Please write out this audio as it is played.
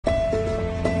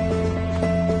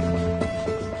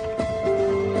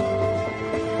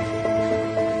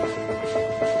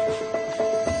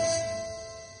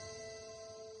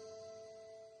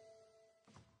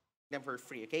for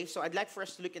free. Okay, so I'd like for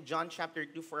us to look at John chapter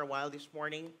 2 for a while this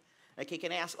morning. Okay,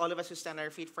 can I ask all of us to stand on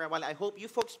our feet for a while? I hope you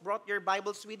folks brought your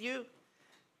Bibles with you.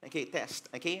 Okay, test.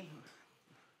 Okay.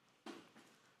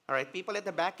 All right, people at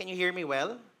the back, can you hear me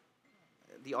well?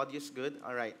 The audio is good.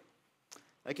 All right.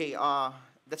 Okay,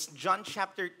 that's John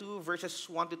chapter 2, verses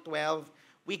 1 to 12.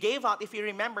 We gave out, if you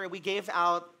remember, we gave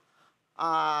out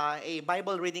a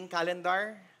Bible reading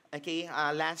calendar, okay,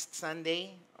 last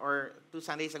Sunday or 2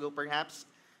 Sundays ago perhaps.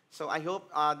 So I hope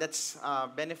that's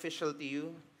beneficial to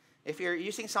you. If you're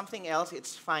using something else,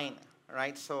 it's fine,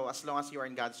 right? So as long as you are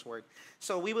in God's Word.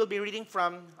 So we will be reading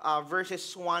from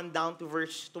verses 1 down to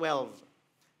verse 12.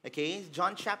 Okay,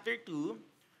 John chapter 2,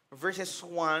 verses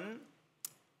 1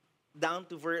 down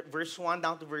to verse 1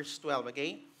 down to verse 12,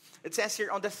 okay? It says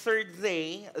here, on the third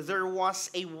day, there was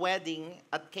a wedding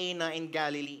at Cana in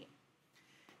Galilee.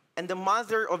 And the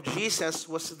mother of Jesus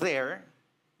was there.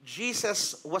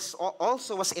 Jesus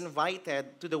also was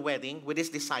invited to the wedding with his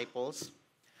disciples.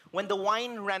 When the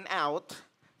wine ran out,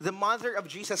 the mother of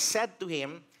Jesus said to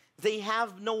him, "They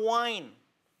have no wine."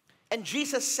 And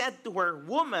Jesus said to her,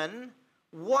 "Woman,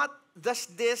 what does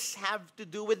this have to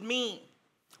do with me?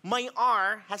 My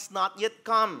hour has not yet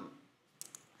come."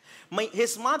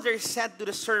 His mother said to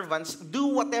the servants, "Do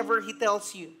whatever he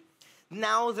tells you."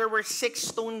 Now there were 6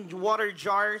 stone water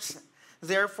jars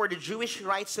there for the Jewish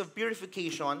rites of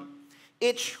purification,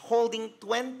 each holding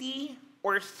 20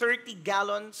 or 30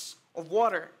 gallons of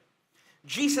water.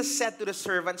 Jesus said to the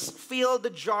servants, "Fill the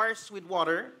jars with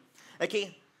water."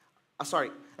 Okay,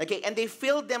 and they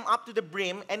filled them up to the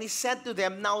brim, and he said to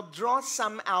them, "Now draw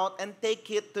some out and take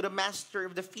it to the master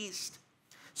of the feast."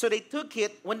 So they took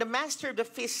it. When the master of the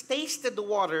feast tasted the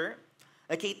water,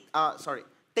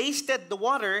 tasted the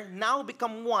water, now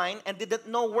become wine, and did not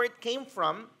know where it came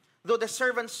from, though the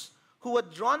servants who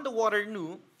had drawn the water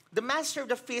knew, the master of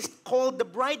the feast called the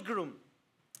bridegroom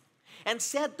and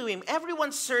said to him,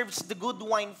 "Everyone serves the good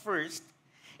wine first,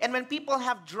 and when people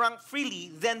have drunk freely,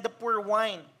 then the poor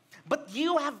wine. But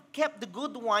you have kept the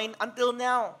good wine until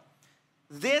now."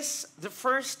 This, the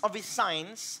first of his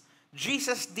signs,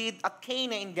 Jesus did at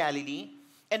Cana in Galilee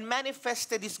and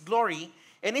manifested his glory,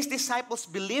 and his disciples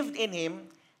believed in him.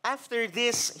 After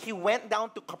this, he went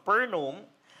down to Capernaum,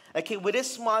 with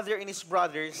his mother and his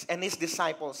brothers and his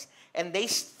disciples, and they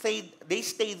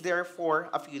stayed there for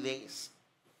a few days.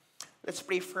 Let's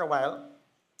pray for a while.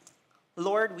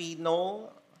 Lord, we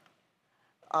know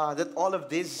that all of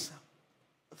these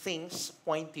things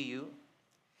point to you.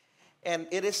 And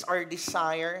it is our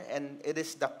desire and it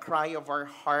is the cry of our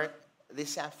heart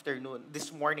this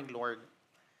morning, Lord,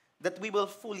 that we will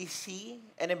fully see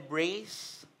and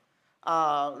embrace,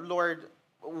 Lord,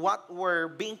 what we're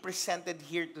being presented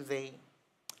here today.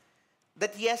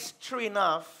 That yes, true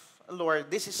enough, Lord,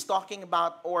 this is talking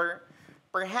about, or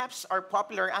perhaps our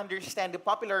popular understanding, the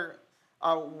popular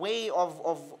way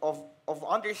of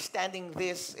understanding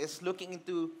this is looking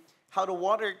into how the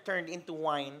water turned into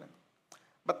wine.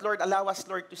 But Lord, allow us,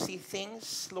 Lord, to see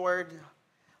things, Lord,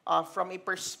 from a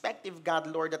perspective, God,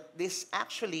 Lord, that this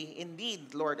actually,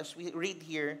 indeed, Lord, as we read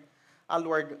here,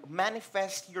 Lord,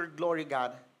 manifest your glory,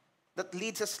 God. That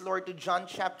leads us, Lord, to John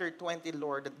chapter 20,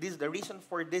 Lord, that the reason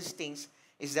for these things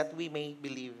is that we may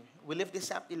believe. We lift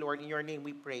this up, Lord, in your name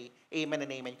we pray. Amen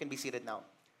and amen. You can be seated now.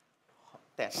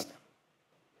 Test.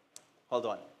 Hold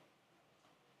on.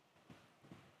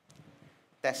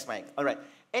 Test mic. All right.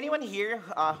 Anyone here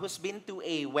who's been to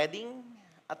a wedding,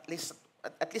 at least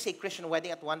a Christian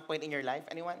wedding at one point in your life?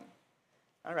 Anyone?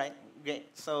 All right,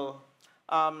 great. So,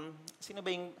 sino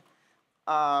ba yung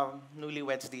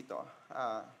newlyweds dito?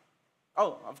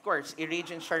 Of course,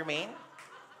 Irene and Charmaine.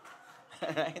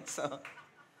 All right,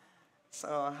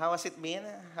 so how has it been?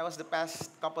 How was the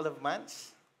past couple of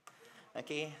months?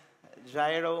 Okay,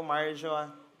 Jairo,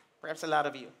 Marjo, perhaps a lot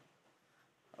of you.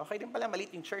 Okay din pala,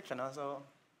 maliit yung church, ano? So,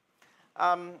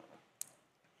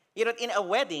 in a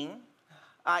wedding,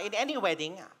 in any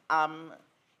wedding,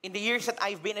 in the years that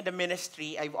I've been in the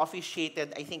ministry, I've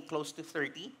officiated, I think, close to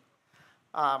 30,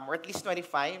 or at least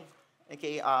 25,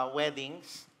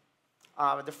 weddings.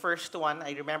 The first one,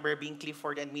 I remember being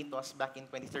Clifford and Mitos back in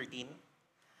 2013.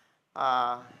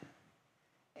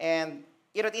 And,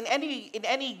 in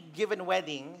any given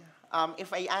wedding,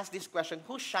 if I ask this question,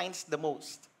 who shines the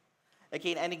most?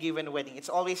 In any given wedding, it's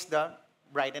always the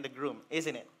bride and the groom,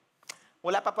 isn't it?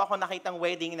 Wala pa po ako nakitang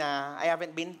wedding na I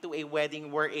haven't been to a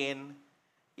wedding wherein,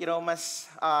 the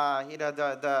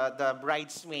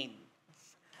bridesmaid,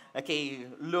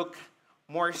 look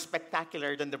more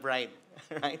spectacular than the bride,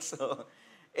 right? So,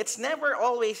 it's never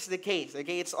always the case.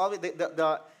 It's always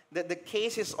the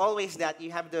case is always that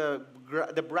you have the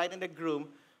bride and the groom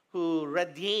who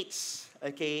radiates,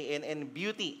 okay, in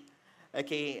beauty,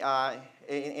 okay,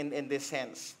 in this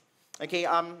sense. Okay,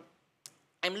 I'm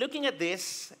looking at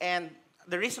this, and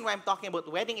the reason why I'm talking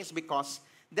about wedding is because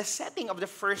the setting of the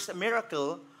first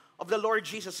miracle of the Lord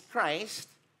Jesus Christ,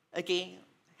 okay,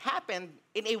 happened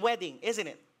in a wedding, isn't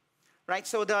it? Right?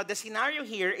 So the scenario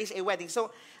here is a wedding.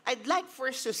 So I'd like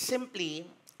first to simply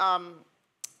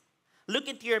look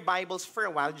into your Bibles for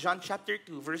a while, John chapter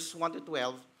 2, verse 1 to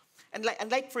 12. And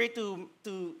I'd like for you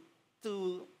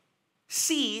to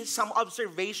see some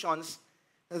observations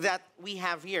that we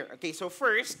have here. Okay, so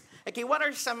first, okay, what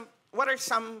are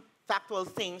some factual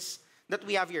things that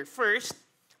we have here? First,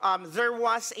 there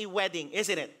was a wedding,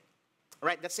 isn't it?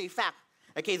 Right, that's a fact.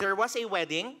 Okay, there was a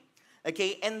wedding.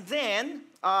 Okay, and then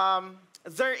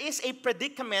there is a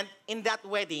predicament in that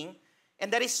wedding,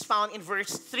 and that is found in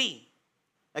verse 3.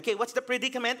 Okay, what's the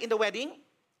predicament in the wedding?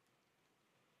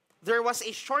 There was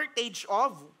a shortage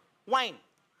of wine.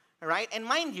 All right, and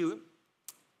mind you,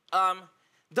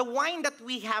 the wine that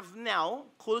we have now,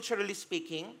 culturally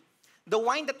speaking, the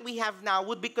wine that we have now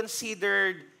would be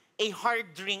considered a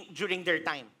hard drink during their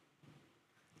time.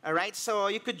 All right, so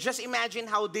you could just imagine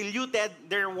how diluted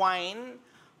their wine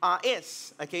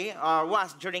is, okay,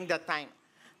 was during that time.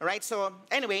 All right, so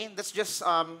anyway, that's just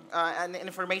an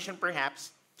information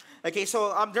perhaps. Okay,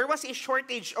 so there was a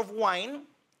shortage of wine.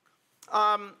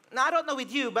 Now, I don't know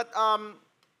with you, but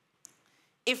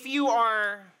if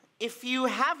you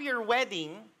have your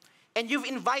wedding and you've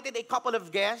invited a couple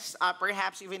of guests,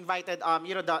 perhaps you've invited,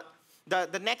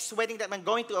 the next wedding that I'm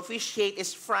going to officiate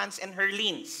is Franz and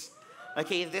Herlene's.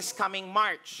 Okay, this coming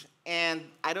March. And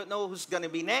I don't know who's going to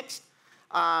be next.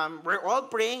 We're all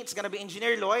praying it's going to be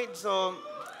Engineer Lloyd. So,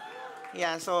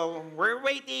 yeah, so we're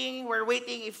waiting. We're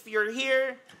waiting if you're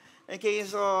here. Okay,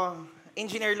 so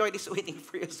Engineer Lloyd is waiting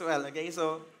for you as well. Okay,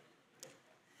 so...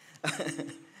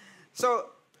 so,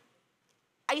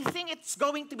 I think it's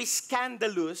going to be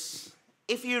scandalous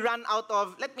if you run out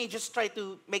of... Let me just try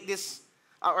to make this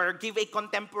or give a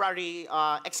contemporary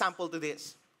example to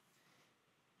this.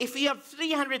 If you have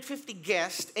 350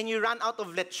 guests and you run out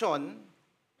of lechon,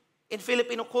 in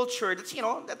Filipino culture,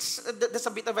 that's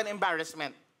a bit of an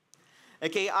embarrassment.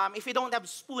 Okay, if you don't have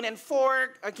spoon and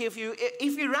fork, okay, if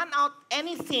you run out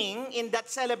anything in that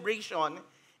celebration,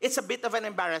 it's a bit of an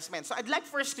embarrassment. So I'd like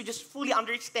first to just fully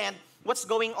understand what's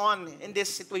going on in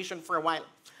this situation for a while.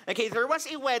 Okay, there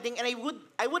was a wedding, and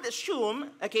I would assume,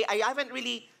 okay, I haven't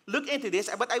really looked into this,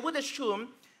 but I would assume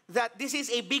that this is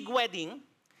a big wedding.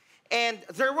 And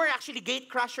there were actually gate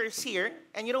crushers here.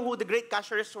 And you know who the gate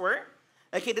crushers were?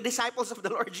 Okay, the disciples of the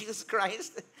Lord Jesus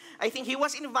Christ. I think he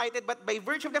was invited, but by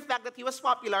virtue of the fact that he was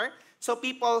popular, so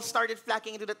people started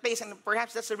flocking into that place. And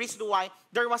perhaps that's the reason why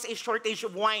there was a shortage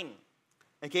of wine.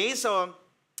 Okay, so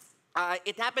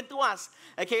it happened to us.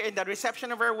 Okay, in the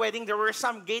reception of our wedding, there were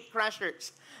some gate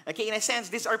crushers. Okay, in a sense,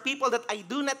 these are people that I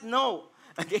do not know.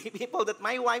 Okay, people that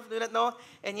my wife do not know,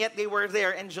 and yet they were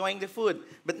there enjoying the food.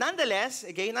 But nonetheless,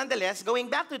 going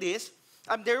back to this,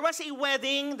 there was a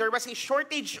wedding, there was a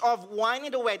shortage of wine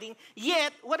in the wedding,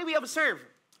 yet, what do we observe?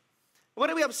 What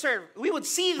do we observe? We would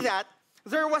see that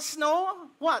there was no,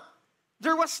 what?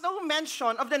 There was no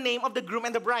mention of the name of the groom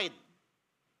and the bride.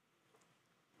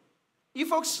 You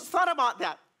folks thought about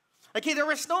that. Okay, there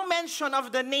was no mention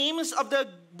of the names of the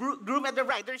groom and the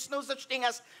bride. There's no such thing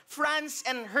as Franz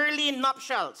and Herlene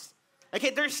nuptials. Okay,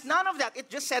 there's none of that. It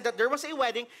just said that there was a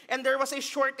wedding and there was a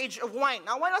shortage of wine.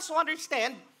 Now, I want us to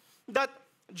understand that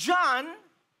John,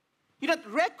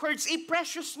 records a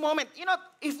precious moment.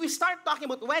 If we start talking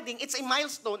about wedding, it's a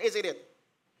milestone, isn't it?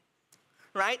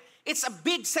 Right? It's a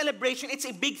big celebration. It's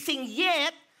a big thing.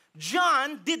 Yet,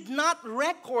 John did not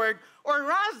record, or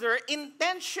rather,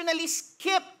 intentionally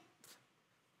skip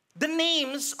the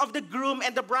names of the groom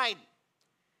and the bride.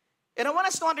 And I want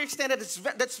us to understand that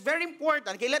that's very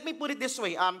important. Okay, let me put it this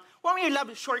way. One of you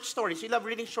love short stories. You love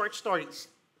reading short stories,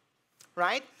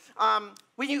 right?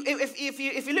 If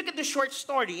you look at the short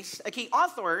stories, okay,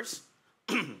 authors,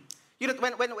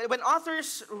 when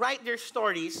authors write their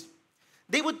stories,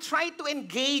 they would try to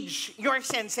engage your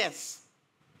senses,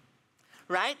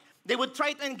 right? They would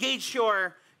try to engage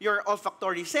your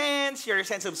olfactory sense, your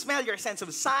sense of smell, your sense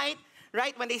of sight.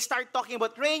 Right? When they start talking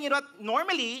about rain,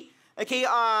 normally, okay,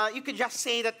 you could just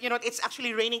say that, it's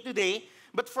actually raining today.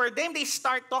 But for them, they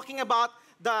start talking about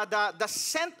the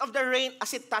scent of the rain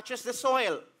as it touches the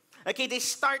soil. Okay, they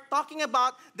start talking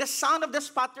about the sound of the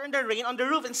sputter and the rain on the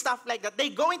roof and stuff like that. They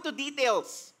go into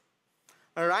details.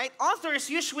 All right? Authors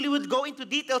usually would go into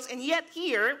details, and yet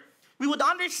here, we would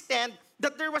understand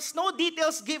that there was no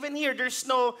details given here. There's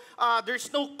no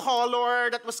color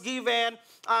that was given.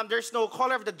 There's no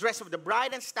color of the dress of the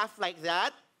bride and stuff like that.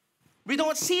 We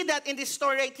don't see that in this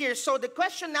story right here. So the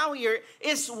question now here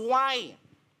is why?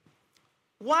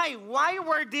 Why? Why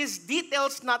were these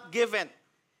details not given?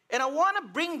 And I want to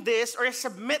bring this or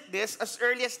submit this as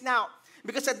early as now,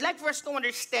 because I'd like for us to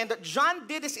understand that John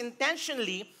did this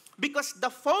intentionally because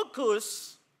the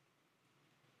focus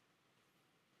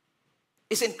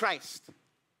is in Christ.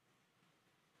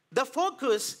 The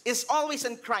focus is always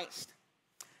in Christ.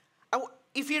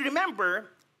 If you remember,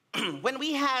 when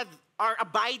we had our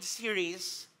Abide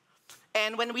series,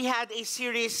 and when we had a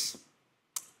series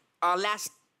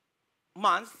last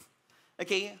month,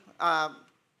 okay,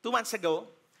 2 months ago,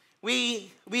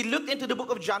 we looked into the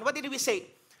book of John. What did we say?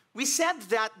 We said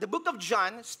that the book of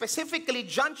John, specifically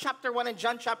John chapter 1 and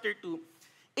John chapter 2,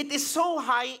 it is so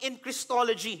high in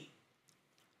Christology.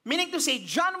 Meaning to say,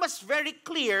 John was very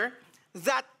clear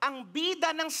that ang bida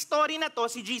ng story na to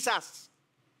si Jesus.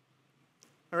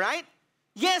 Right?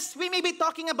 Yes, we may be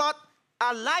talking about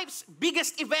life's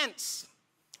biggest events.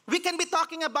 We can be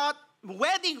talking about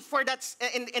wedding for that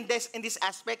in this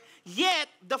aspect. Yet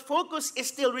the focus is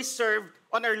still reserved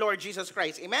on our Lord Jesus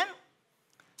Christ. Amen.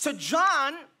 So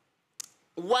John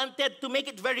wanted to make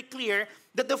it very clear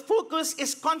that the focus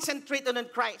is concentrated on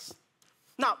Christ.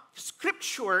 Now,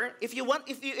 Scripture, if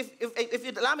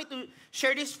you'd allow me to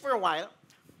share this for a while,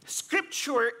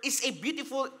 Scripture is a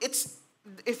beautiful.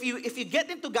 If you get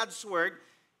into God's Word,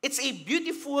 it's a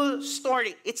beautiful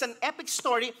story. It's an epic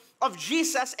story of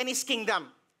Jesus and His kingdom.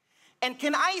 And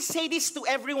can I say this to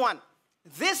everyone?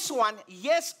 This one,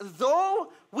 yes,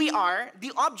 though we are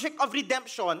the object of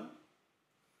redemption,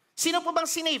 sino po bang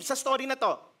sinave sa story na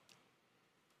to?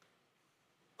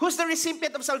 Who's the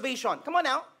recipient of salvation? Come on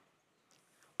now.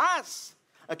 Us.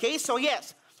 Okay, so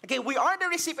yes. Okay, we are the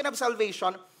recipient of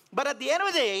salvation, but at the end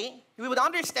of the day, we would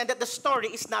understand that the story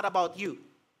is not about you.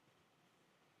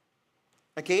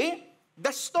 Okay?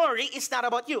 The story is not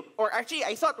about you. Or actually,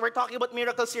 I thought we're talking about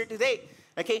miracles here today.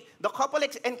 Okay? The couple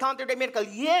encountered a miracle.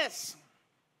 Yes.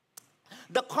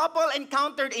 The couple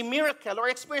encountered a miracle or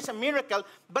experienced a miracle,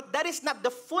 but that is not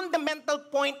the fundamental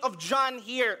point of John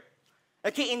here.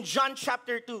 Okay, in John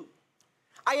chapter 2.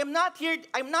 I'm not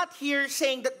here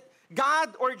saying that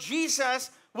God or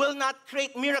Jesus will not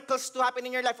create miracles to happen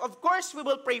in your life. Of course, we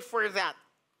will pray for that.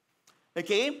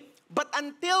 Okay? But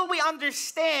until we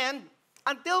understand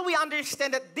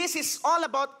that this is all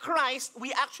about Christ,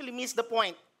 we actually miss the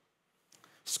point.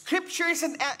 Scripture is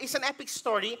an epic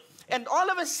story, and all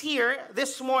of us here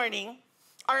this morning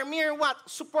are mere what?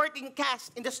 Supporting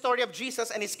cast in the story of Jesus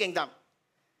and His kingdom.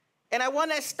 And I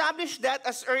want to establish that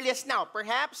as early as now.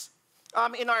 Perhaps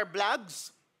in our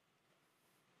blogs,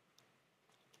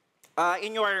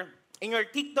 in your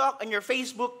TikTok, in your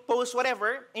Facebook post,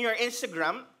 whatever, in your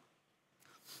Instagram,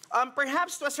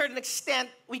 perhaps to a certain extent,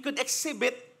 we could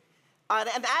exhibit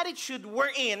an attitude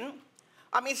wherein,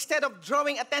 instead of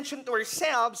drawing attention to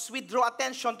ourselves, we draw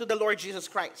attention to the Lord Jesus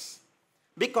Christ.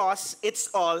 Because it's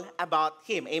all about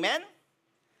Him. Amen?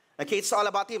 Okay, it's all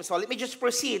about Him. So let me just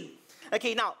proceed.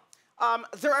 Okay, now,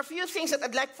 there are a few things that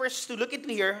I'd like for us to look into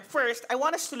here. First, I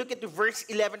want us to look into verse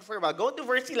 11 for a while. Go to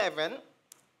verse 11.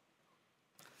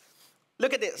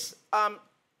 Look at this.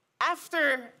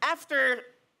 After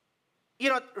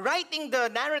writing the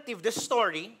narrative, the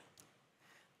story,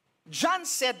 John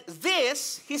said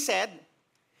this, he said,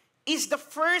 is the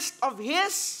first of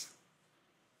His,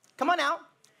 come on now,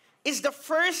 is the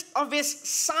first of His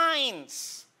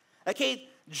signs. Okay,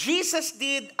 Jesus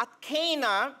did at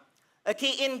Cana,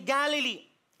 okay, in Galilee.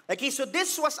 Okay, so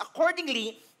this was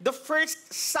accordingly the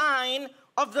first sign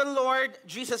of the Lord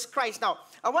Jesus Christ. Now,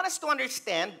 I want us to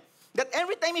understand that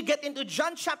every time you get into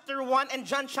John chapter 1 and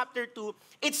John chapter 2,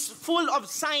 it's full of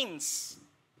signs.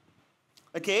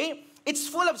 Okay? It's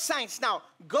full of signs. Now,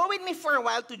 go with me for a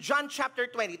while to John chapter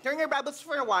 20. Turn your Bibles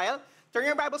for a while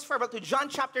to John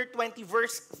chapter 20,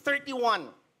 verse 31.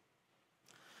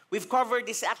 We've covered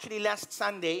this actually last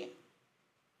Sunday.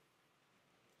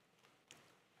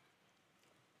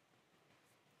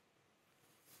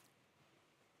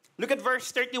 Look at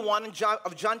verse 31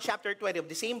 of John chapter 20 of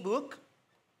the same book.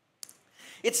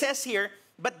 It says here,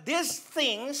 but these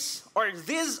things, or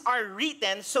these are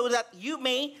written so that you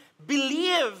may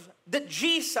believe that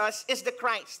Jesus is the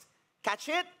Christ. Catch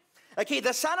it? Okay,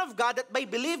 the Son of God, that by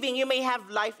believing you may have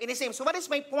life in His name. So what is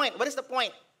my point? What is the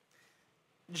point?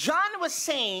 John was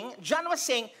saying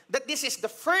that this is the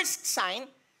first sign.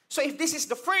 So if this is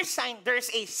the first sign, there's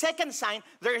a second sign,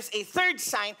 there's a third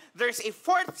sign, there's a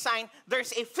fourth sign,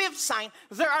 there's a fifth sign.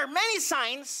 There are many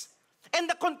signs. And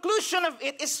the conclusion of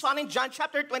it is found in John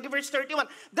chapter 20, verse 31.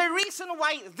 The reason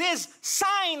why these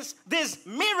signs, these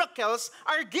miracles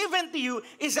are given to you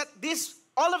is that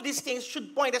all of these things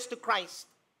should point us to Christ.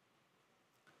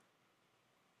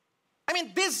 I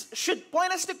mean, this should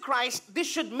point us to Christ. This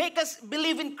should make us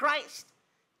believe in Christ.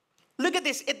 Look at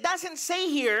this. It doesn't say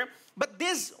here, but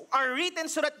these are written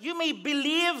so that you may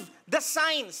believe the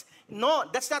signs. No,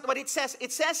 that's not what it says.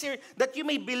 It says here that you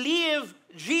may believe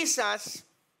Jesus,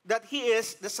 that He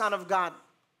is the Son of God.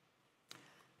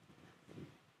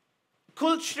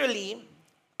 Culturally,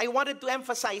 I wanted to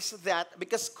emphasize that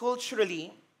because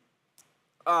culturally,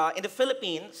 in the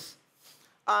Philippines,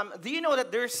 do you know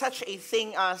that there's such a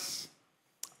thing as,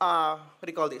 what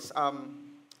do you call this?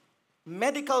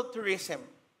 Medical tourism.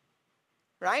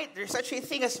 Right? There's such a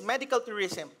thing as medical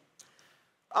tourism.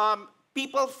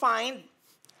 People find,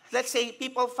 let's say,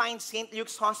 people find St.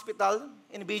 Luke's Hospital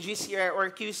in BGC or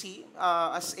QC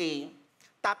as a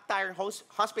top-tier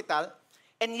hospital,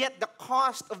 and yet the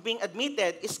cost of being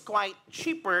admitted is quite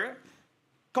cheaper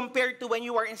compared to when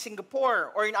you are in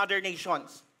Singapore or in other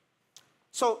nations.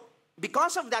 So,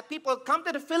 because of that, people come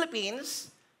to the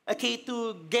Philippines, okay,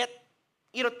 to get,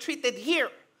 treated here,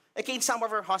 okay, in some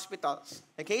of our hospitals.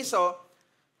 Okay, so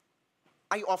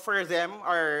I offer them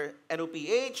our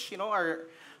NOPH,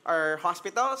 our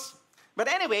hospitals. But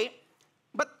anyway,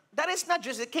 but that is not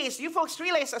just the case. You folks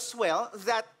realize as well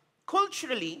that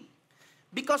culturally,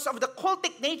 because of the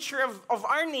cultic nature of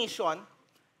our nation,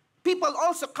 people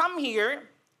also come here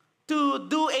to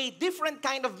do a different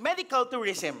kind of medical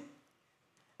tourism.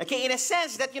 Okay, in a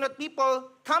sense that, people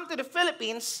come to the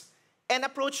Philippines and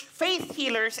approach faith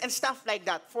healers and stuff like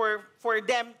that for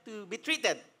them to be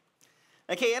treated.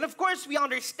 Okay, and of course, we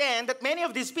understand that many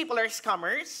of these people are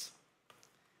scammers,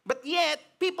 but yet,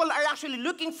 people are actually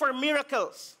looking for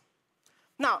miracles.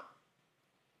 Now,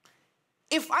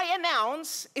 if I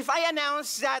announce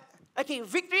that, okay,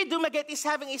 Victory Dumaguete is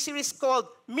having a series called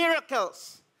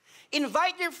Miracles.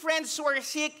 Invite your friends who are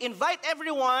sick, invite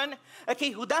everyone, okay,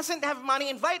 who doesn't have money,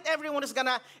 invite everyone who's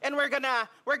and we're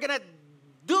gonna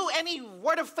do any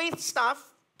word of faith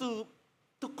stuff to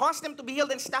cause them to be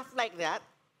healed and stuff like that.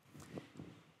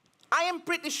 I am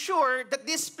pretty sure that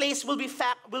this place will be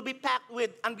packed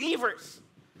with unbelievers.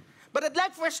 But I'd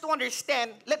like for us to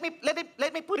understand, let me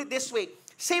put it this way.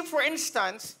 Say for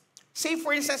instance,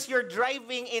 you're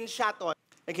driving in Shaton,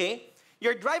 okay?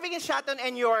 You're driving in Shaton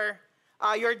and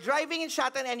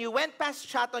you went past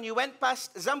Shaton, you went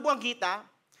past Zamboanguita,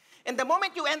 and the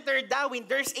moment you enter Darwin,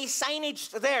 there's a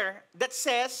signage there that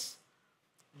says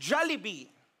Jollibee,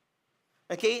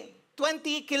 okay?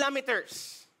 20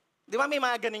 kilometers. Di ba may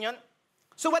mga ganun yun?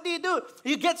 So what do?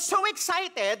 You get so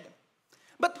excited,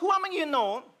 but who among you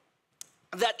know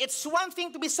that it's one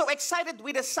thing to be so excited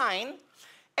with a sign,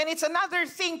 and it's another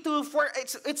thing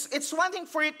it's one thing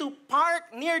for you to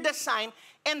park near the sign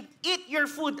and eat your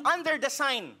food under the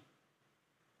sign,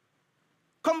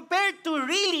 compared to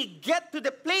really get to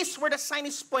the place where the sign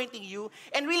is pointing you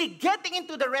and really getting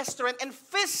into the restaurant and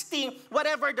feasting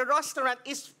whatever the restaurant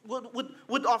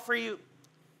would offer you.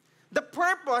 The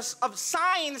purpose of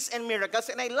signs and miracles,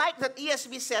 and I like that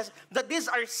ESV says that these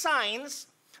are signs.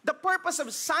 The purpose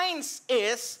of signs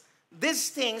is these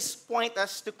things point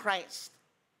us to Christ.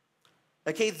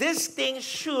 Okay, these things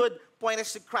should point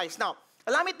us to Christ. Now,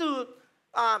 allow me to,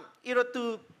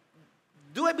 to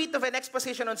do a bit of an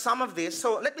exposition on some of this.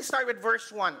 So let me start with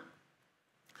verse 1.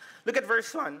 Look at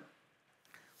verse 1.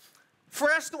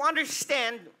 For us to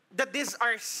understand that these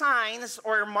are signs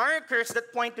or markers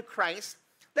that point to Christ,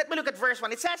 let me look at verse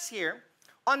 1. It says here,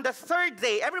 on the third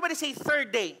day, everybody say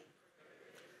third day.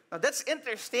 Now that's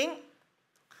interesting.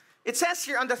 It says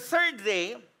here, on the third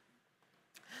day,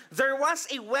 there was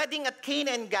a wedding at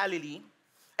Cana in Galilee,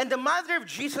 and the mother of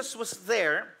Jesus was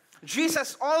there.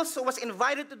 Jesus also was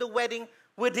invited to the wedding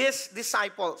with his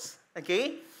disciples.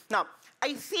 Okay? Now,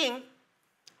 I think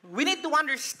we need to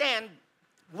understand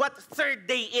what third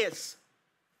day is.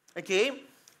 Okay?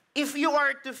 If you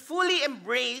are to fully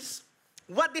embrace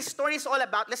what this story is all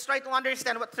about, let's try to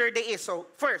understand what third day is. So,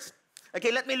 first,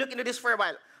 okay, let me look into this for a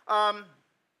while.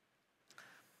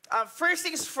 First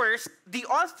things first, the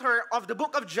author of the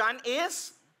book of John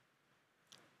is,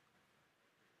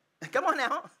 come on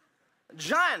now,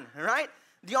 John, right?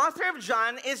 The author of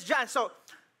John is John. So,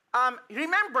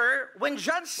 remember, when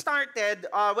John started,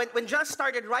 when John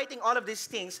started writing all of these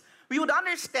things, we would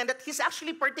understand that he's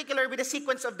actually particular with the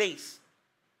sequence of days.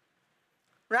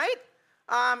 Right?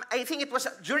 I think it was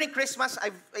during Christmas,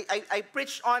 I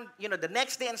preached on, the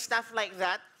next day and stuff like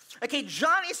that. Okay,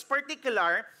 John is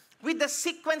particular with the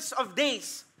sequence of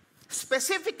days,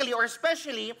 specifically or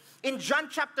especially in John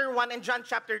chapter 1 and John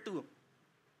chapter 2.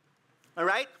 All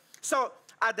right? So,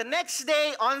 the next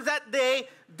day, on that day,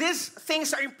 these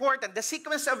things are important. The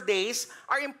sequence of days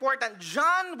are important.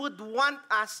 John would want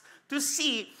us to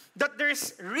see that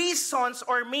there's reasons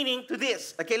or meaning to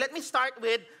this. Okay, let me start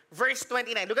with verse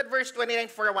 29. Look at verse 29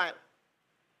 for a while.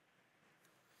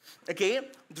 Okay,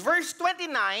 verse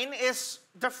 29 is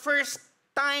the first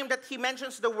time that he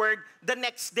mentions the word the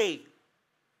next day.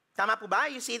 Tama po ba?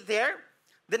 You see it there?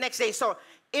 The next day. So,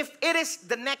 if it is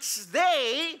the next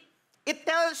day, it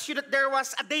tells you that there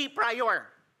was a day prior.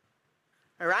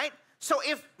 Alright? So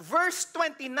if verse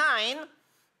 29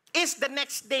 is the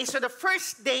next day, so the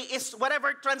first day is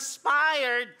whatever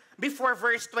transpired before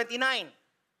verse 29.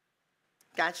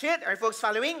 Catch it? Are folks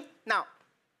following? Now,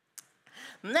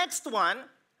 next one,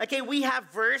 okay, we have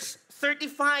verse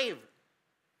 35.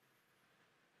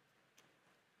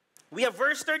 We have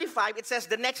verse 35. It says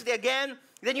the next day again.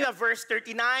 Then you have verse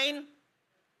 39,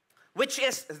 which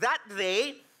is that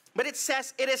day. But it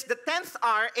says it is the 10th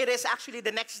hour. It is actually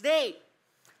the next day.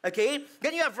 Okay?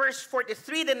 Then you have verse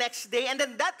 43, the next day. And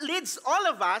then that leads all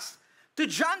of us to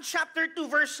John chapter 2,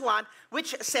 verse 1,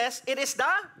 which says it is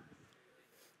the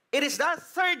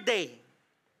third day.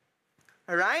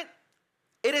 All right?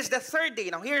 It is the third day.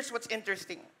 Now, here's what's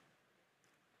interesting.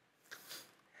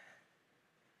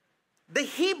 The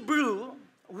Hebrew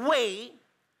way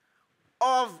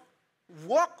of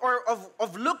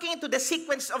looking into the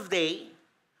sequence of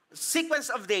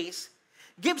days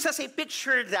gives us a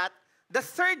picture that the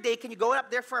third day, can you go up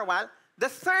there for a while? The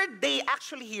third day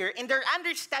actually here, in their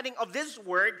understanding of this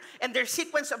word and their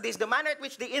sequence of days, the manner at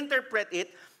which they interpret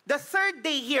it, the third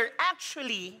day here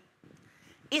actually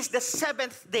is the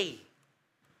seventh day.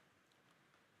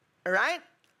 All right?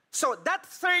 So that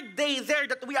third day there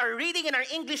that we are reading in our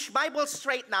English Bibles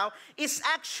right now is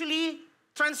actually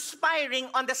transpiring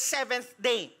on the seventh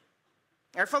day.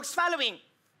 Are folks following?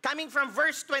 Coming from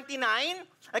verse 29,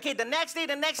 okay, the next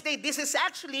day, this is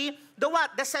actually the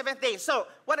what? The seventh day. So,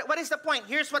 what is the point?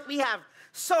 Here's what we have.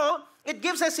 So, it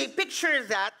gives us a picture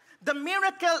that the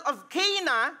miracle of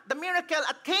Cana, the miracle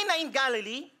at Cana in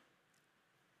Galilee,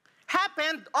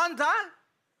 happened on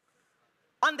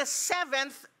the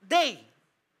seventh day.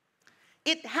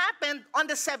 It happened on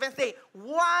the seventh day.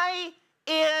 Why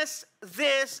is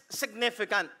this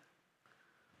significant?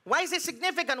 Why is it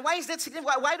significant? Why is it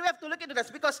significant? Why do we have to look into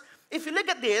this? Because if you look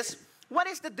at this, what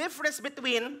is the difference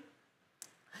between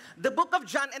the book of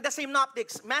John and the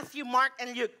synoptics, Matthew, Mark,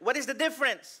 and Luke? What is the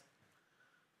difference?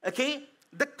 Okay?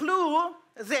 The clue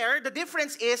there, the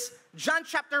difference is John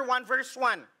chapter 1, verse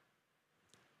 1.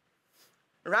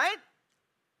 Right?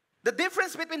 The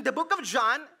difference between the book of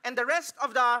John and the rest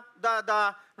of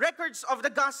the records of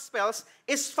the Gospels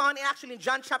is found actually in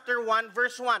John chapter 1,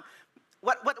 verse 1.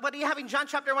 What do you have in John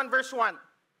chapter 1, verse 1?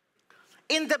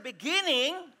 In the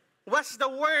beginning was the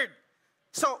Word.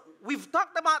 So, we've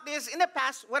talked about this in the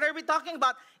past. What are we talking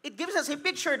about? It gives us a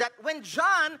picture that when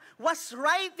John was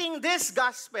writing this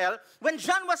gospel, when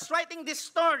John was writing this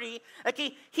story,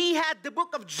 okay, he had the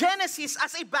book of Genesis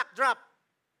as a backdrop.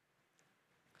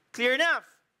 Clear enough?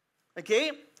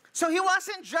 Okay? So, he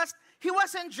wasn't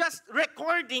just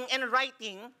recording and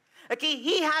writing. Okay,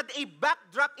 he had a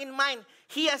backdrop in mind.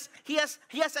 He has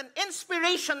an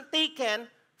inspiration taken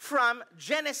from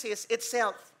Genesis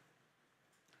itself.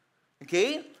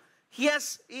 Okay, he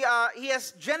has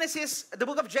Genesis, the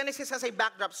book of Genesis as a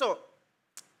backdrop. So,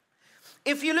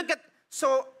 if you look at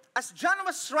as John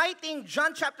was writing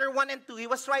John chapter 1 and 2, he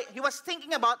was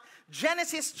thinking about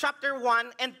Genesis chapter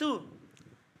 1 and 2.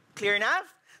 Clear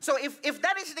enough? So, if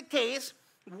that is the case,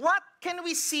 what can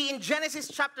we see in Genesis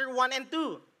chapter 1 and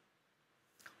 2?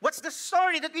 What's the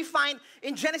story that we find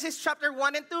in Genesis chapter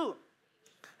 1 and 2?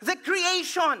 The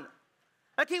creation.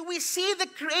 Okay, we see the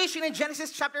creation in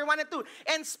Genesis chapter 1 and 2.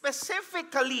 And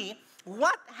specifically,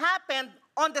 what happened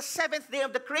on the seventh day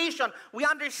of the creation? We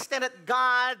understand that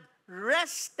God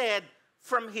rested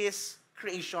from His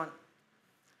creation.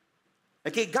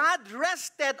 Okay, God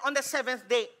rested on the seventh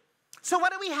day. So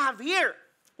what do we have here?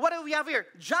 What do we have here?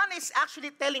 John is actually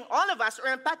telling all of us,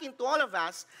 or unpacking to all of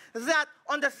us, that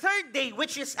on the third day,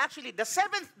 which is actually the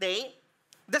seventh day,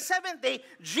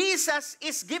 Jesus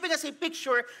is giving us a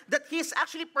picture that He's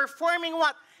actually performing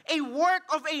what? A work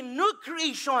of a new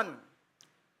creation.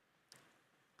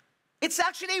 It's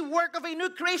actually a work of a new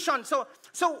creation. So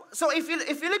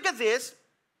if you look at this,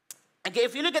 okay,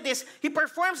 He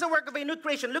performs the work of a new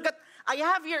creation. Look at, I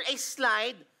have here a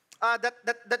slide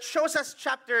that shows us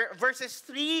verses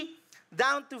 3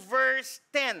 down to verse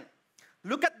 10.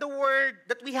 Look at the word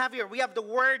that we have here. We have the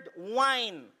word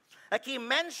wine. Okay,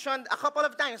 mentioned a couple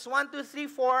of times. 1, 2, 3,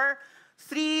 4,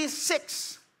 3,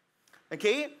 6.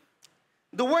 Okay?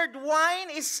 The word wine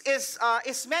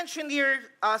is mentioned here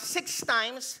 6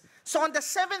 times. So on the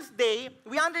 7th day,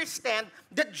 we understand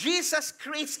that Jesus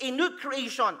creates a new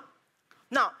creation.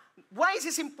 Now, why is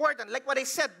this important? Like what I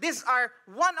said, these are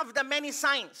one of the many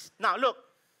signs. Now, look.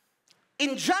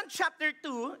 In John chapter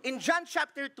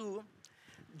 2,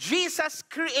 Jesus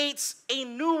creates a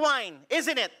new wine,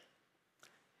 isn't it?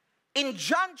 In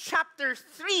John chapter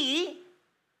 3,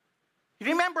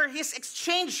 remember his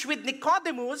exchange with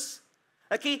Nicodemus,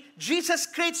 okay? Jesus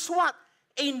creates what?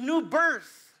 A new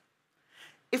birth.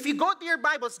 If you go to your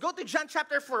Bibles, go to John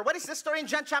chapter 4. What is the story in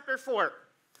John chapter 4?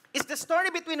 It's the story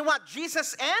between what?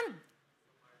 Jesus and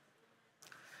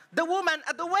the woman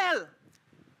at the well.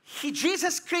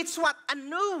 Jesus creates what? A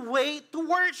new way to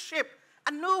worship.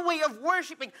 A new way of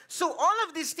worshiping. So all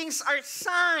of these things are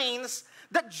signs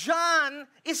that John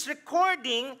is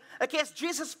recording, okay, as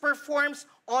Jesus performs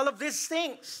all of these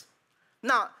things.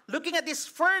 Now, looking at this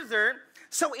further,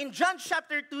 so in John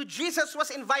chapter 2, Jesus was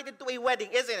invited to a wedding,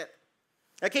 isn't it?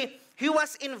 Okay, he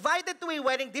was invited to a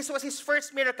wedding. This was his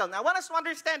first miracle. Now, I want us to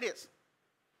understand this.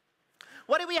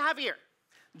 What do we have here?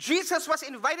 Jesus was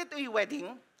invited to a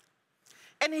wedding,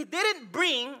 and he didn't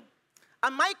bring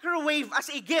a microwave as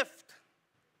a gift.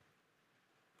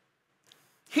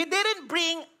 He didn't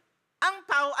bring ang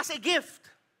pao as a gift.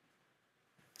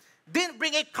 Didn't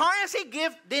bring a car as a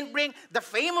gift. Didn't bring the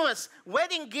famous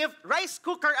wedding gift, rice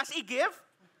cooker as a gift.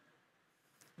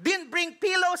 Didn't bring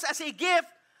pillows as a gift.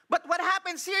 But what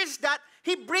happens here is that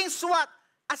he brings what?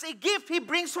 As a gift, he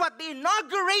brings what? The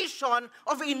inauguration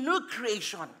of a new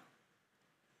creation.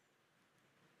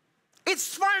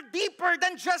 It's far deeper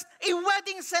than just a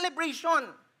wedding celebration.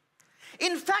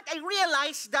 In fact, I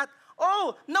realized that,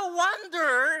 oh, no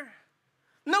wonder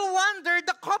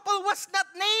the couple was not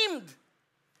named.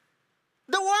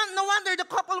 No wonder the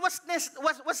couple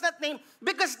was not named,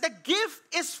 because the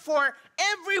gift is for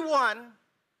everyone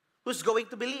who's going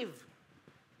to believe.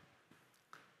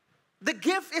 The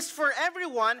gift is for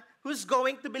everyone who's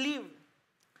going to believe.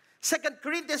 2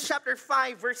 Corinthians chapter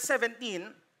 5, verse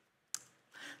 17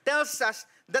 tells us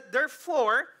that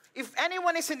therefore, if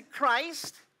anyone is in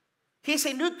Christ, he is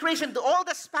a new creation. The old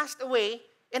has passed away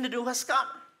and the new has come.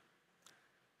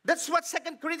 That's what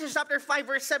 2 Corinthians chapter 5,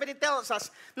 verse 17 tells us.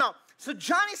 Now, so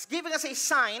John is giving us a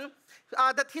sign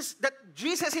that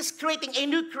Jesus is creating a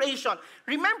new creation.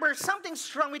 Remember,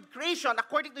 something's wrong with creation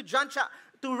according to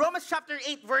Romans chapter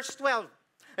 8, verse 12.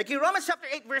 Okay, Romans chapter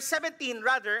 8, verse 17,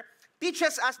 rather,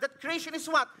 teaches us that creation is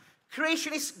what?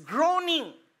 Creation is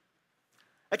groaning.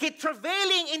 Okay,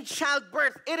 travailing in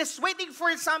childbirth. It is waiting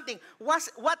for something. What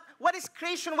is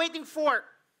creation waiting for?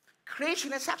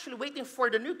 Creation is actually waiting for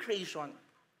the new creation.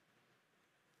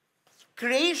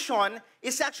 Creation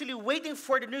is actually waiting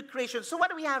for the new creation. So what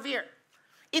do we have here?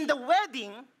 In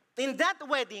that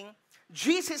wedding,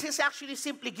 Jesus is actually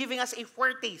simply giving us a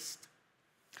foretaste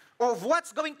of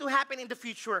what's going to happen in the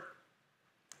future.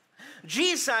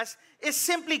 Jesus is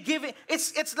simply giving,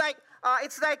 it's like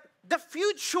the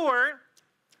future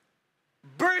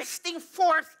bursting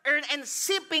forth and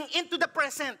seeping into the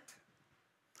present.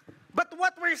 But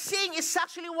what we're seeing is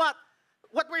actually what?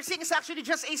 What we're seeing is actually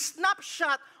just a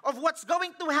snapshot of what's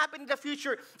going to happen in the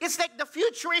future. It's like the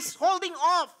future is holding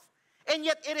off, and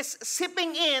yet it is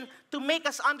seeping in to make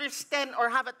us understand or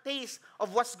have a taste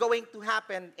of what's going to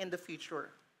happen in the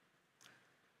future.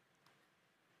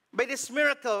 By this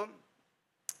miracle,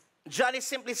 John is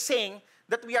simply saying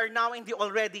that we are now in the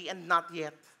already and not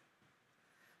yet.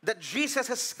 That Jesus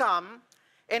has come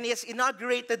and he has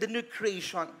inaugurated the new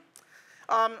creation.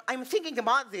 I'm thinking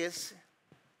about this,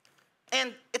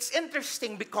 and it's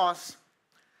interesting because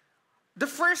the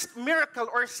first miracle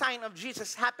or sign of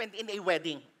Jesus happened in a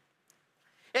wedding.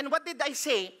 And what did I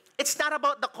say? It's not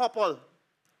about the couple.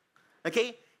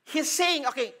 Okay? He's saying,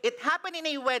 okay, it happened in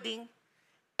a wedding,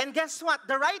 and guess what?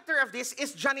 The writer of this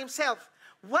is John himself.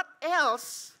 What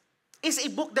else is a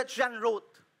book that John wrote?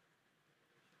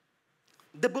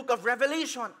 The book of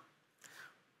Revelation.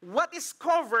 What is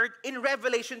covered in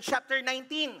Revelation chapter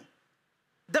 19?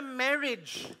 The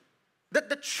marriage that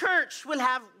the church will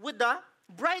have with the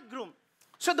bridegroom.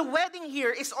 So the wedding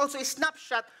here is also a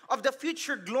snapshot of the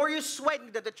future glorious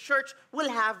wedding that the church will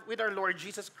have with our Lord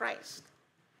Jesus Christ.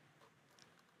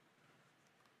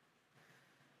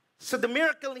 So the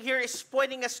miracle here is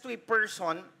pointing us to a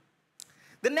person.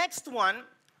 The next one,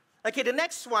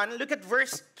 look at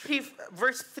verse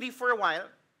 3 for a while.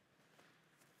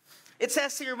 It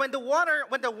says here, when the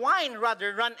wine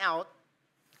ran out,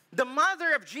 the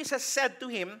mother of Jesus said to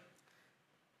him,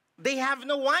 "They have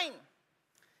no wine."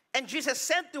 And Jesus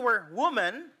said to her,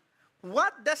 "Woman,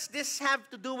 what does this have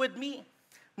to do with me?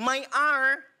 My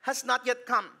hour has not yet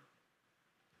come."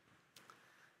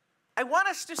 I want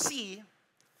us to see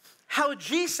how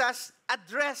Jesus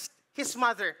addressed his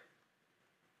mother.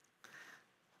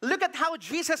 Look at how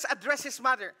Jesus addressed his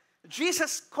mother.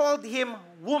 Jesus called him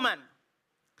woman.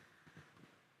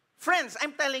 Friends,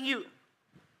 I'm telling you,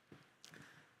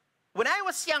 when I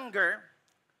was younger,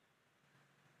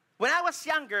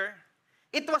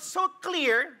 it was so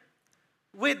clear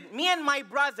with me and my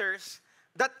brothers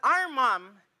that our mom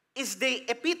is the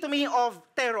epitome of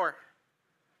terror.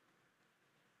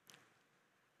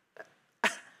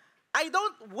 I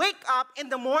don't wake up in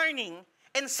the morning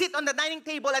and sit on the dining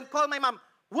table and call my mom,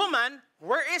 woman,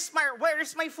 where is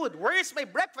my food? Where is my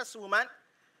breakfast, woman?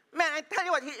 Man, I tell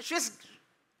you what, she's...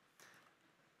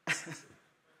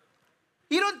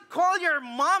 You don't call your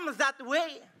mom that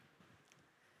way.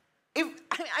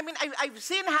 I've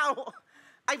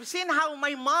seen how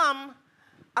my mom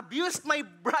abused my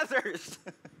brothers,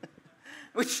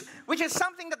 which is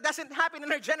something that doesn't happen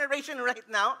in our generation right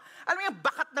now. Alam mo,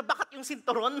 bakat na bakat yung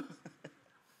sinturon.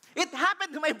 It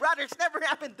happened to my brothers, never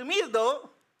happened to me though.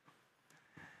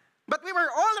 But we were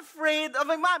all afraid of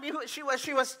my mom. She's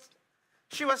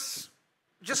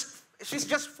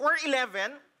just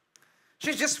 4'11".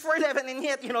 She's just 4'11", and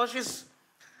yet,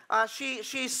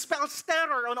 she spells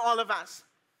terror on all of us.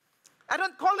 I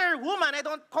don't call her woman. I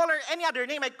don't call her any other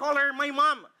name. I call her my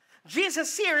mom.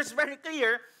 Jesus here is very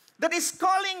clear that he's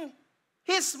calling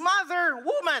his mother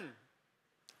woman.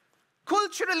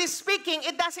 Culturally speaking,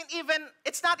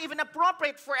 it's not even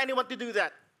appropriate for anyone to do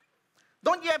that.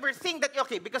 Don't you ever think that,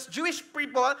 okay, because Jewish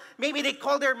people, maybe they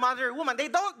call their mother woman. They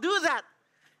don't do that.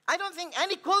 I don't think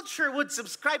any culture would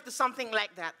subscribe to something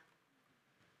like that.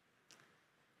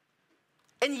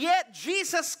 And yet,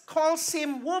 Jesus calls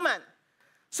him woman.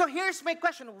 So here's my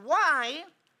question. Why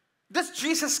does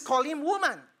Jesus call him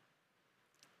woman?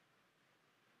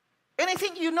 And I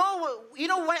think you know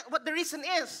what the reason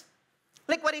is.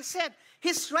 Like what he said,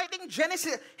 he's writing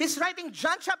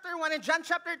John chapter 1 and John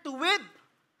chapter 2 with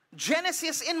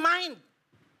Genesis in mind.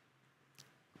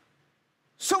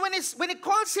 So when he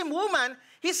calls him woman,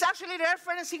 he's actually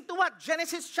referencing to what?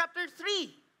 Genesis chapter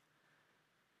 3.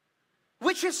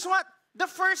 Which is what? The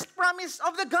first promise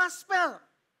of the gospel.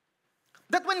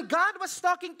 That when God was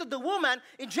talking to the woman,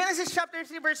 in Genesis chapter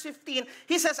 3 verse 15,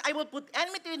 he says, I will put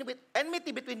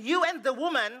enmity between you and the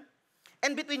woman,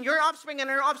 and between your offspring and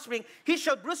her offspring. He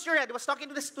shall bruise your head. He was talking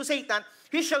to Satan.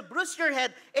 He shall bruise your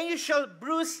head, and you shall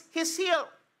bruise his heel.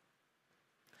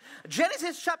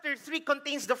 Genesis chapter 3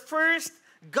 contains the first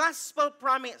gospel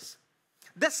promise.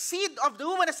 The seed of the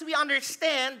woman, as we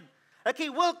understand, okay,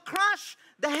 will crush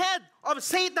the head of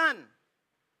Satan.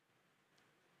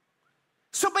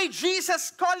 So by Jesus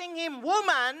calling him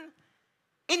woman,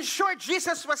 in short,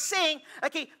 Jesus was saying,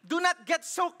 okay, do not get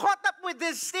so caught up with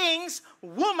these things.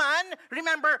 Woman,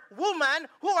 remember, woman,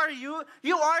 who are you?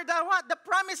 You are the what? The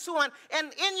promised one.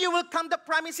 And in you will come the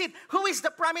promised seed. Who is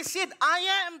the promised seed?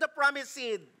 I am the promised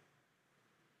seed.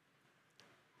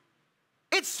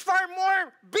 It's far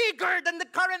more bigger than the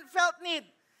current felt need.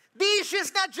 The issue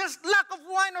is not just lack of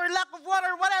wine or lack of water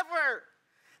or whatever.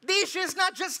 The issue is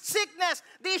not just sickness.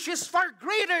 The issue is far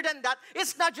greater than that.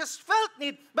 It's not just felt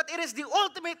need, but it is the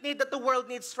ultimate need that the world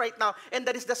needs right now, and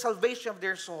that is the salvation of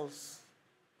their souls.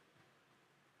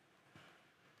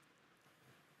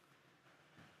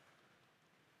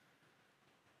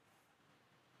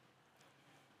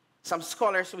 Some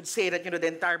scholars would say that the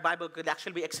entire Bible could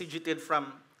actually be exegeted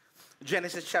from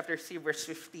Genesis chapter 3, verse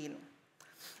 15.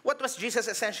 What was Jesus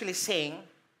essentially saying?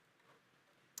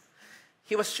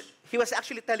 He was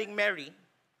actually telling Mary,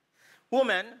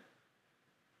 woman,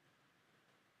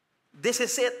 this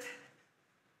is it.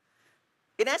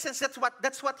 In essence,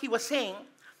 that's what he was saying.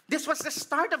 This was the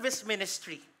start of his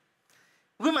ministry.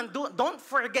 Woman, don't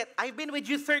forget, I've been with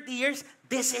you 30 years.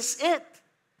 This is it.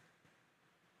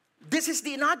 This is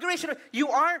the inauguration. You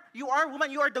are woman.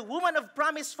 You are the woman of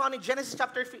promise found in Genesis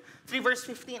chapter 3, verse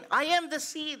 15. I am the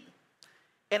seed,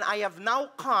 and I have now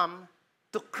come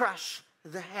to crush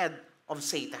the head of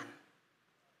Satan.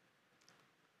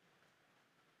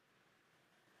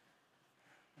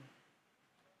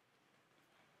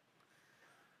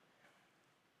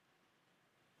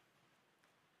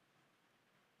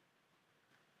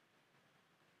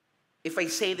 If I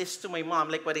say this to my mom,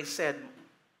 like what I said,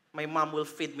 my mom will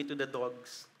feed me to the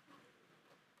dogs.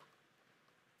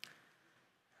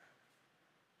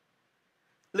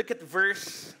 Look at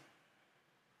verse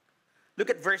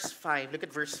 5. Look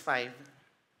at verse 5.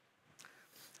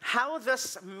 How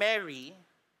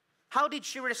did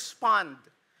she respond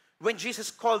when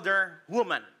Jesus called her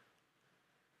woman?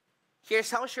 Here's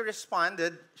how she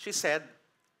responded. She said,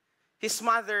 his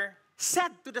mother said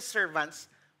to the servants,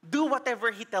 do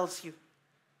whatever he tells you.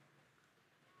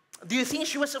 Do you think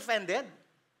she was offended?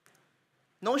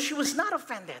 No, she was not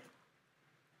offended.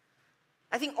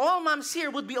 I think all moms here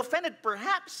would be offended,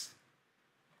 perhaps.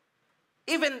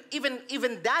 Even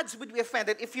dads would be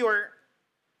offended if your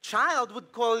child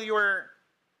would call your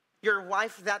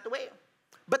wife that way.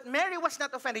 But Mary was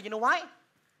not offended. You know why?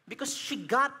 Because she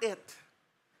got it.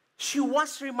 She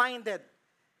was reminded.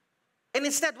 And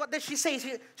instead, what did she say?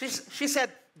 She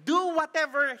said, do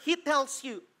whatever he tells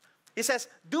you. He says,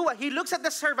 do what? He looks at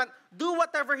the servant, do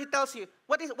whatever he tells you.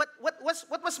 What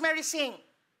was Mary saying?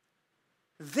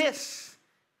 This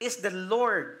is the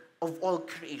Lord of all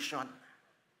creation.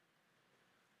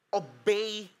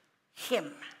 Obey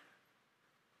him.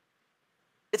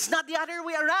 It's not the other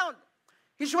way around.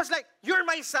 She was like, you're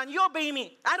my son, you obey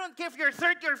me. I don't care if you're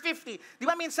 30 or 50. Di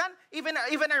ba minsan, even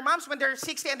our moms, when they're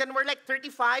 60 and then we're like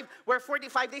 35, we're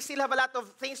 45, they still have a lot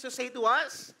of things to say to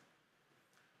us.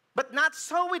 But not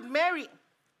so with Mary.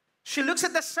 She looks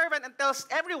at the servant and tells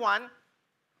everyone,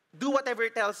 do whatever he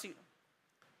tells you.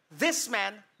 This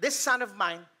man, this son of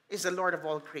mine, is the Lord of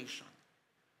all creation.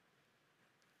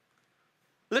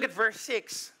 Look at verse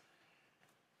 6.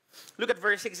 Look at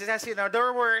verse 6. It says,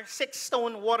 there were 6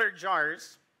 stone water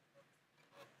jars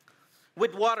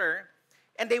with water,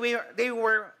 and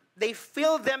they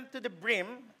filled them to the brim,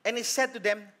 and he said to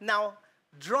them, now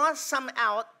draw some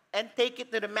out and take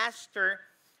it to the master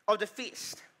of the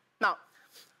feast. Now,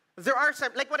 there are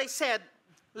some, like what I said,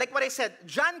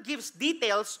 John gives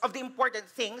details of the important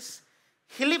things.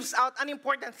 He leaves out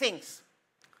unimportant things,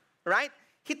 right?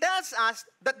 He tells us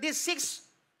that these 6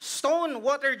 stone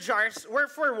water jars were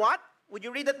for what? Would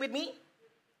you read that with me?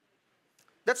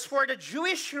 That's for the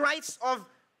Jewish rites of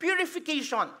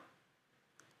purification.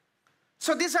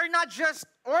 So these are not just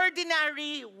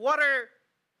ordinary water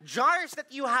jars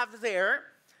that you have there.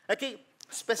 Okay,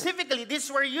 specifically,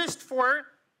 these were used for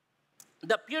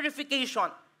the purification.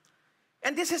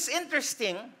 And this is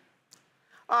interesting.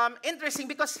 Interesting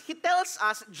because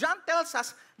John tells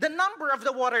us the number of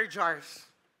the water jars.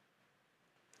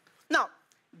 Now,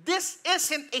 this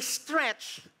isn't a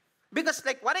stretch because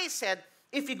like what I said,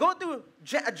 if you go to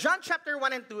John chapter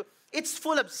 1 and 2, it's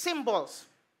full of symbols,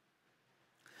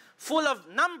 full of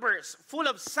numbers, full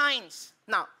of signs.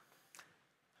 Now,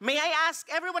 may I ask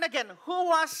everyone again, who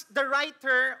was the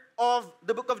writer of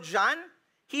the book of John?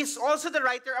 He's also the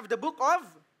writer of the book of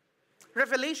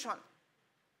Revelation.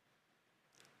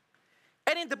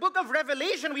 And in the book of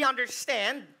Revelation, we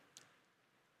understand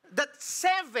that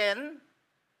 7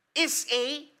 is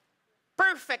a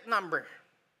perfect number.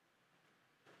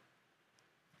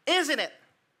 Isn't it?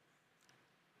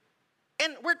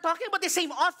 And we're talking about the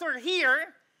same author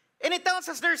here, and it tells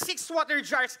us there's 6 water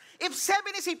jars. If 7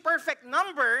 is a perfect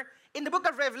number, in the book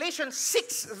of Revelation,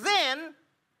 6 then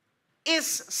is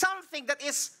something that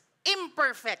is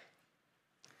imperfect.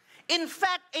 In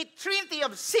fact, a trinity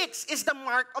of 6 is the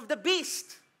mark of the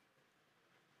beast.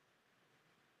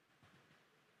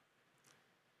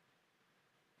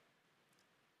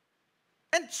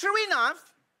 And true enough,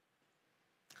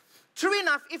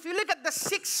 if you look at the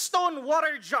 6 stone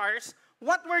water jars,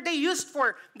 what were they used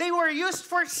for? They were used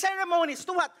for ceremonies.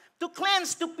 To what? To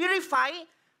cleanse, to purify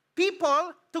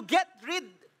people, to get rid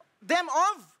them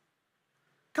of,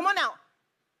 come on now,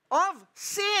 of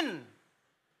sin.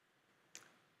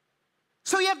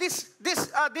 So you have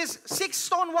these 6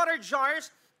 stone water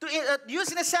jars to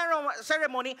use in a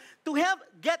ceremony to help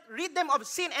get rid them of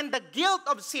sin and the guilt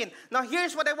of sin. Now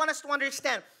here's what I want us to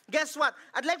understand. Guess what?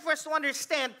 I'd like for us to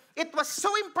understand it was so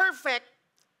imperfect.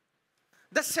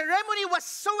 The ceremony was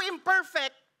so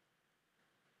imperfect.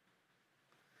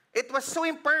 It was so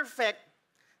imperfect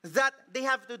that they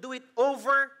have to do it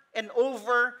over and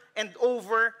over and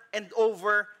over and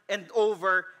over and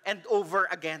over and over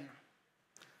again.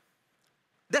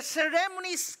 The ceremony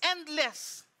is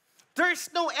endless. There's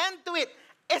no end to it.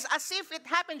 It's as if it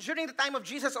happened during the time of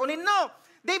Jesus only. No,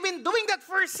 they've been doing that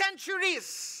for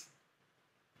centuries.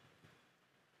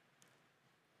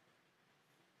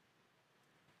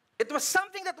 It was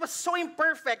something that was so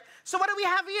imperfect. So what do we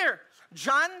have here?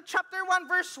 John chapter 1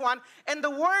 verse 1, and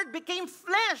the Word became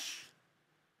flesh.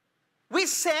 We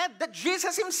said that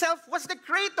Jesus himself was the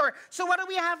creator. So what do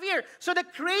we have here? So the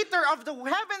creator of the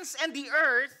heavens and the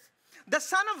earth, the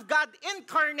Son of God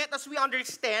incarnate, as we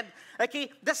understand,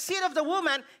 okay, the seed of the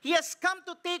woman, he has come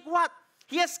to take what?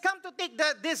 He has come to take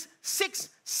these 6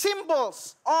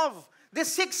 symbols of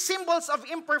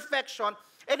imperfection,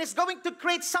 and is going to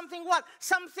create something what?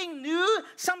 Something new,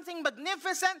 something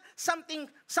magnificent, something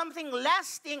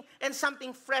lasting, and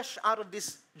something fresh out of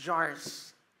these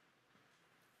jars.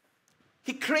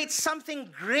 He creates something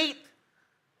great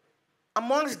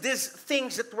amongst these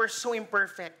things that were so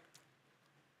imperfect.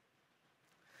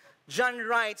 John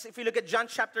writes, if you look at John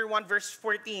chapter 1, verse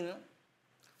 17,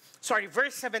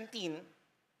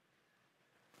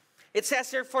 it says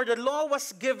here, for the law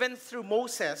was given through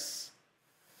Moses,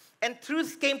 and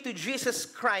truth came to Jesus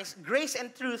Christ. Grace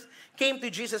and truth came to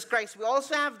Jesus Christ. We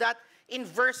also have that in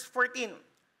verse 14.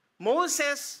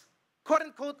 Moses, quote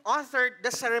unquote, authored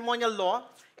the ceremonial law,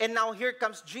 and now here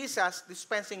comes Jesus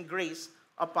dispensing grace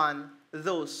upon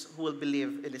those who will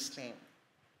believe in His name.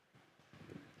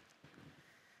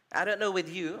 I don't know with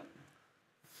you,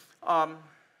 but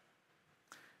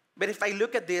if I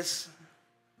look at this,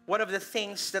 one of the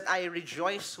things that I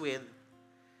rejoice with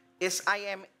is I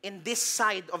am in this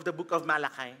side of the book of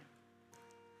Malachi.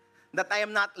 That I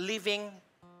am not living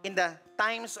in the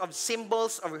times of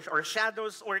symbols or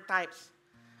shadows or types,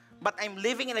 but I'm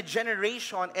living in a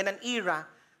generation and an era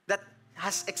that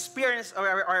has experienced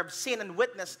or have seen and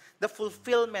witnessed the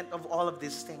fulfillment of all of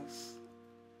these things.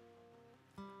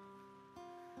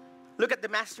 Look at the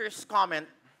Master's comment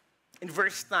in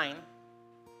verse 9.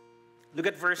 Look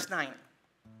at verse 9.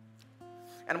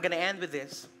 And I'm going to end with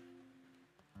this.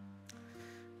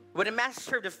 When the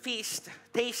master of the feast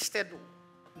tasted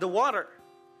the water,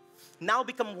 now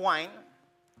become wine,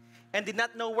 and did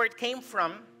not know where it came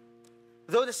from,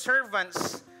 though the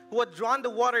servants who had drawn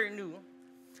the water knew,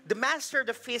 the master of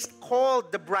the feast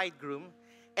called the bridegroom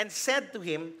and said to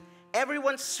him,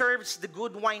 everyone serves the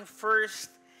good wine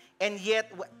first,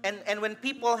 and when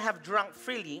people have drunk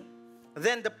freely,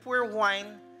 then the poor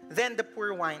wine.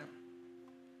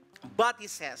 But he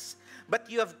says, but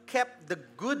you have kept the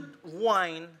good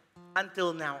wine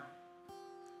until now.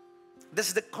 This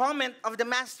is the comment of the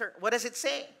master. What does it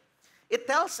say? It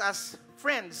tells us,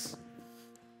 friends,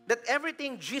 that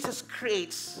everything Jesus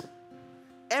creates,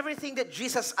 everything that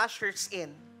Jesus ushers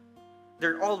in,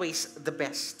 they're always the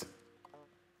best.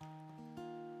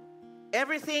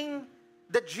 Everything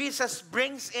that Jesus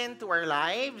brings into our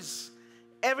lives,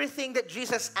 everything that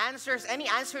Jesus answers, any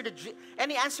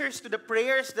answers to the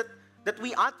prayers that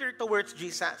we utter towards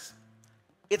Jesus,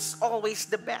 it's always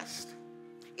the best.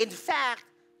 In fact,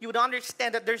 you would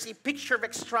understand that there's a picture of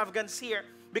extravagance here,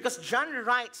 because John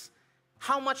writes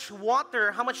how much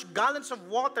water, how much gallons of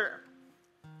water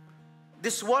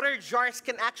these water jars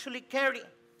can actually carry.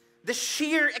 The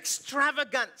sheer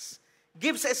extravagance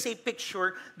gives us a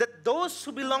picture that those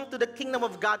who belong to the kingdom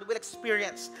of God will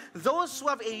experience. Those who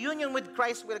have a union with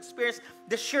Christ will experience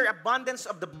the sheer abundance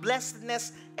of the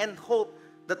blessedness and hope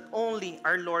that only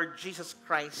our Lord Jesus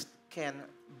Christ can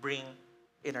bring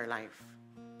in our life.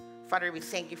 Father, we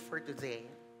thank you for today.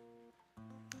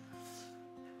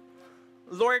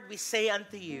 Lord, we say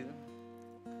unto you,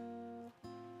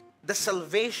 the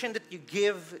salvation that you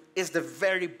give is the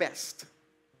very best.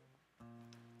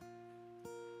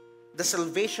 The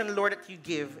salvation, Lord, that you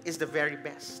give is the very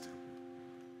best.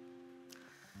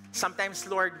 Sometimes,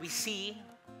 Lord, we see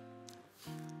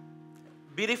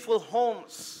beautiful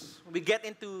homes. We get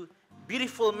into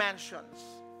beautiful mansions.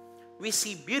 We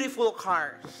see beautiful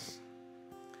cars.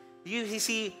 You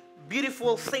see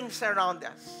beautiful things around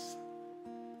us.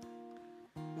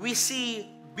 We see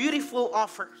beautiful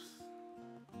offers.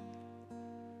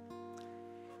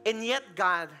 And yet,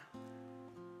 God,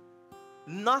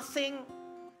 nothing,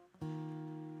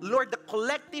 Lord, the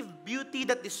collective beauty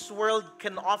that this world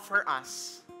can offer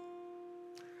us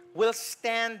will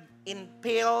stand in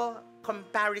pale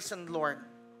comparison, Lord,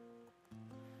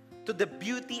 to the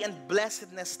beauty and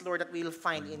blessedness, Lord, that we will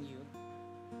find in you.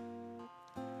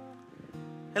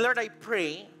 And Lord, I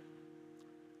pray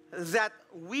that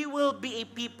we will be a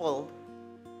people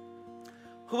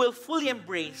who will fully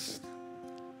embrace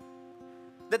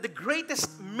that the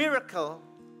greatest miracle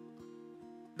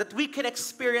that we can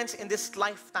experience in this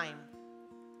lifetime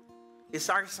is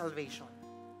our salvation,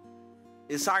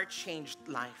 is our changed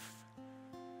life.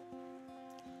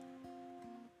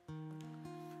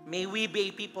 May we be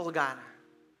a people, God,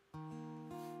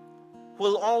 who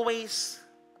will always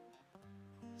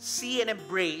see and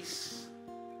embrace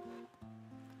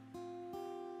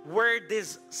where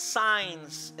these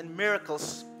signs and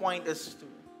miracles point us to.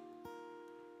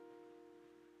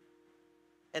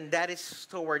 And that is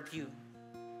toward you,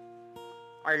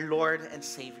 our Lord and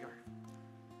Savior.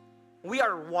 We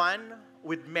are one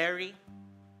with Mary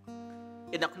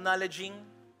in acknowledging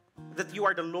that you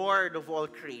are the Lord of all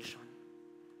creation.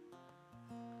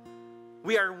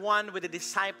 We are one with the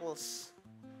disciples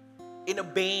in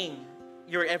obeying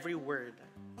your every word.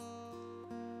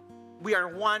 We are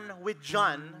one with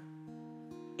John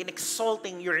in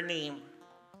exalting your name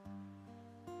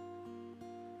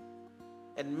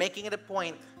and making it a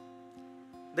point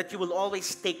that you will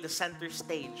always take the center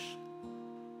stage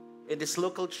in this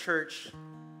local church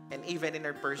and even in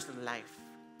our personal life.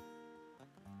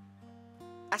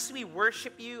 as we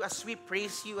worship you, as we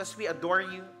praise you, as we adore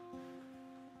you,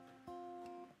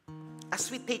 as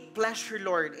we take pleasure,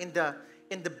 Lord, in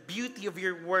the beauty of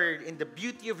your word, in the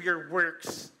beauty of your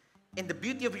works, in the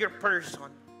beauty of your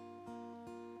person,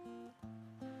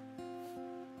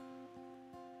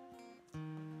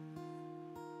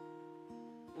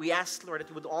 we ask, Lord, that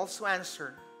you would also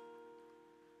answer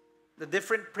the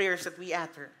different prayers that we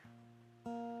utter,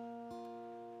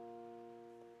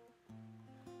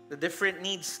 the different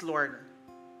needs, Lord,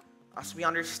 as we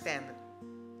understand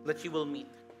that you will meet.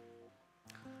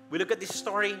 We look at this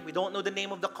story, we don't know the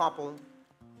name of the couple,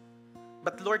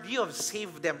 but Lord, you have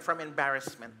saved them from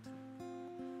embarrassment.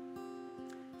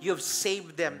 You have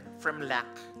saved them from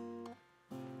lack.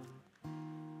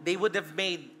 They would have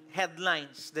made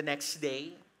headlines the next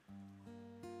day.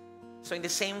 So in the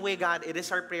same way, God, it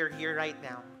is our prayer here right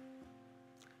now.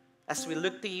 As we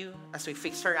look to you, as we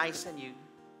fix our eyes on you,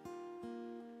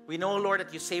 we know, Lord,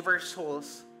 that you save our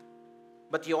souls,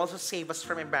 but you also save us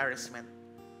from embarrassment.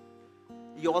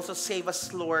 You also save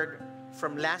us, Lord,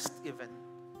 from lust even.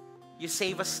 You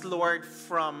save us, Lord,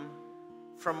 from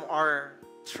our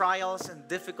trials and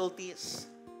difficulties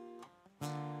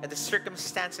and the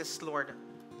circumstances, Lord,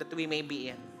 that we may be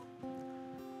in.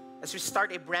 As we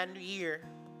start a brand new year,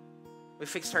 we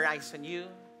fix our eyes on you,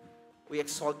 we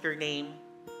exalt your name,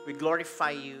 we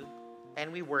glorify you,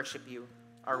 and we worship you,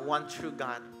 our one true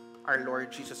God, our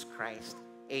Lord Jesus Christ.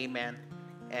 Amen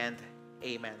and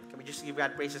amen. Can we just give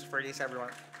God praises for this,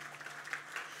 everyone?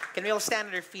 Can we all stand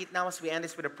on our feet now as we end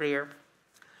this with a prayer?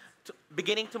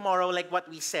 Beginning tomorrow, like what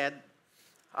we said,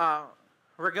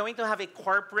 we're going to have a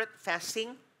corporate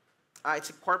fasting. It's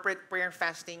a corporate prayer and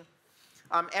fasting.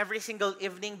 Every single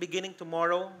evening, beginning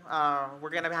tomorrow,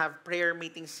 we're going to have prayer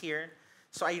meetings here.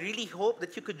 So I really hope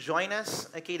that you could join us,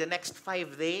 okay, the next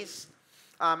 5 days.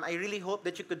 I really hope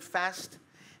that you could fast.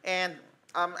 And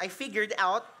I figured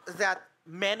out that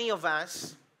many of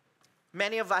us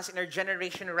in our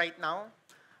generation right now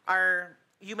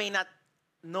you may not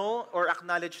know or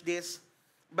acknowledge this,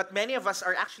 but many of us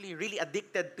are actually really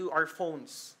addicted to our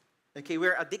phones. Okay,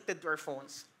 we're addicted to our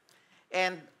phones.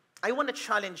 And I want to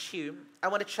challenge you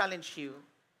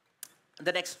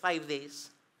the next 5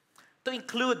 days to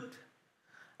include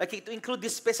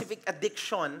this specific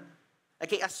addiction,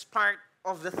 okay, as part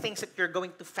of the things that you're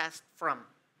going to fast from.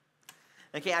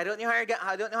 Okay, I don't know how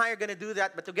you're going to do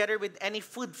that, but together with any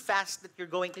food fast that you're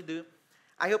going to do,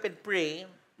 I hope and pray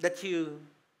that you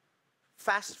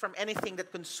fast from anything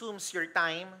that consumes your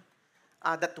time,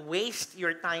 that wastes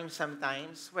your time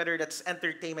sometimes, whether that's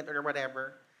entertainment or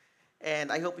whatever.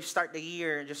 And I hope we start the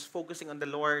year just focusing on the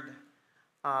Lord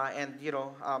and,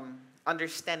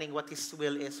 understanding what His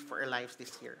will is for our lives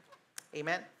this year.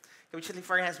 Amen? Can we just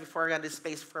lift our hands before we end this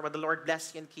space for the Lord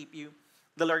bless you and keep you.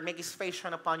 The Lord make His face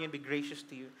shine upon you and be gracious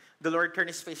to you. The Lord turn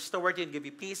His face toward you and give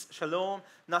you peace, shalom,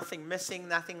 nothing missing,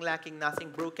 nothing lacking, nothing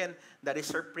broken. That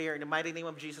is our prayer. In the mighty name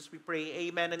of Jesus we pray.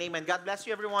 Amen and amen. God bless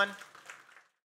you, everyone.